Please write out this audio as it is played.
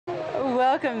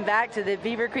Welcome back to the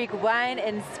Beaver Creek Wine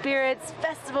and Spirits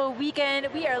Festival weekend.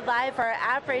 We are live for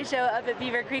our Apres show up at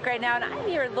Beaver Creek right now, and I'm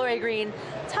here with Lori Green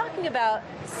talking about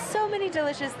so many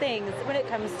delicious things when it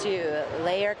comes to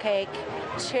layer cake,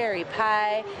 cherry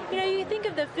pie. You know, you think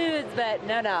of the foods, but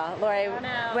no, Lori,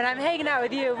 when I'm hanging out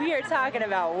with you, we are talking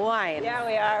about wine. Yeah,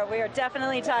 we are. We are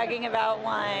definitely talking about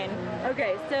wine.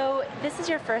 Okay, so this is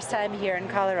your first time here in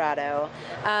Colorado,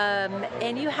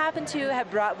 and you happen to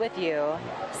have brought with you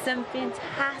some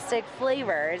fantastic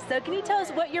flavors. So can you tell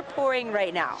us what you're pouring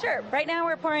right now? Sure. Right now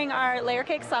we're pouring our layer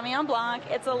cake Sauvignon Blanc.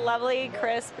 It's a lovely,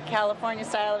 crisp California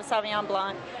style of Sauvignon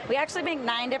Blanc. We actually make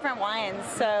 9 different wines,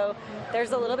 so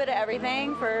there's a little bit of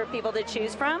everything for people to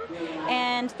choose from.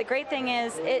 And the great thing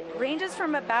is it ranges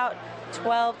from about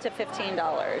 $12 to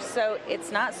 $15. So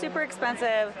it's not super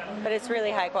expensive, but it's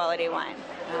really high quality wine.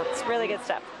 It's really good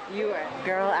stuff. You are a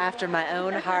girl after my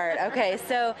own heart. Okay,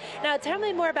 so now tell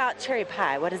me more about cherry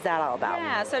pie. What is that all about?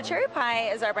 Yeah, so cherry pie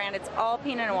is our brand. It's all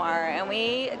Pinot Noir, and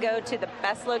we go to the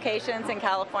best locations in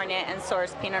California and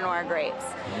source Pinot Noir grapes.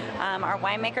 Our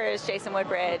winemaker is Jason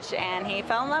Woodbridge, and he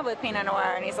fell in love with Pinot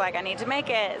Noir, and he's like, I need to make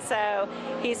it. So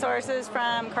he sources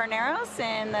from Carneros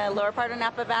in the lower part of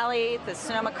Napa Valley, the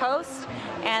Sonoma Coast,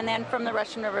 and then from the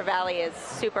Russian River Valley is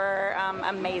super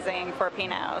amazing for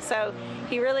Pinot. So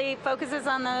he really focuses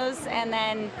on those and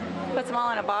then puts them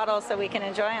all in a bottle so we can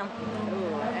enjoy them.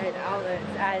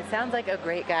 It sounds like a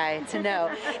great guy to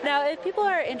know. Now, if people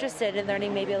are interested in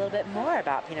learning maybe a little bit more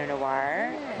about Pinot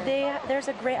Noir, there's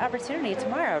a great opportunity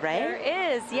tomorrow, right? There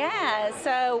is, yeah.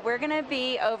 So we're going to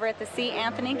be over at the C.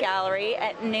 Anthony Gallery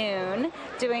at noon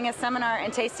doing a seminar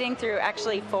and tasting through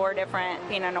actually 4 different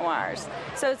Pinot Noirs.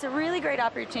 So it's a really great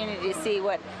opportunity to see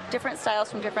what different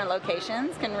styles from different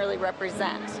locations can really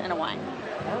represent in a wine.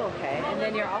 Oh, okay. And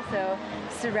then you're also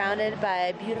surrounded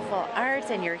by beautiful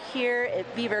art, and you're here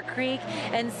at Beaver Creek.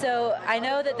 And so I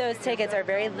know that those tickets are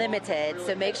very limited,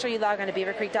 so make sure you log on to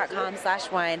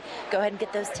beavercreek.com/wine. Go ahead and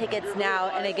get those tickets now.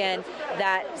 And again,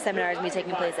 that seminar is going to be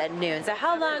taking place at noon. So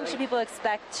how long should people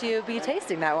expect to be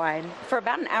tasting that wine? For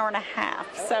about an hour and a half.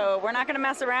 So we're not going to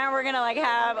mess around. We're going to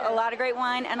have a lot of great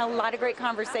wine and a lot of great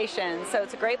conversation. So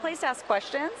it's a great place to ask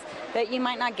questions that you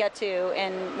might not get to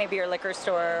in maybe your liquor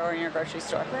store or in your grocery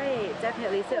store. Right,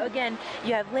 definitely. So again,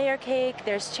 you have layer cake,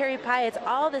 there's cherry pie, it's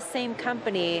all the same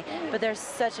company, but there's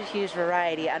such a huge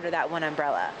variety under that one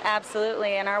umbrella.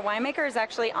 Absolutely, and our winemaker is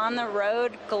actually on the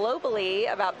road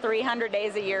globally about 300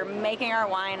 days a year making our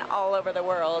wine all over the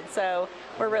world, so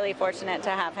we're really fortunate to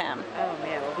have him. Oh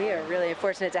man, well, we are really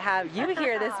fortunate to have you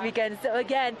here this weekend. So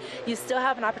again, you still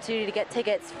have an opportunity to get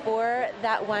tickets for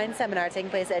that wine seminar taking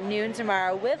place at noon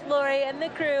tomorrow with Lori and the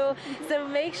crew, so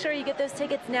make sure you get those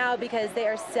tickets now because they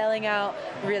are selling out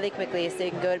really quickly. So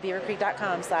you can go to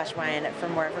beavercreek.com/wine for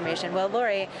more information. Well,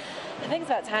 Lori, I think it's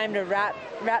about time to wrap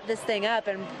this thing up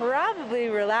and probably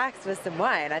relax with some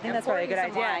wine. I think that's probably a good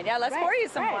idea. Wine. Yeah, let's pour you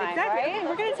some wine. Exactly. Right? Okay,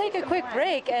 we're going to take a quick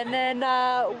break, and then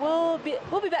we'll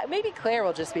be back. Maybe Claire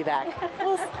will just be back.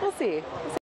 We'll see.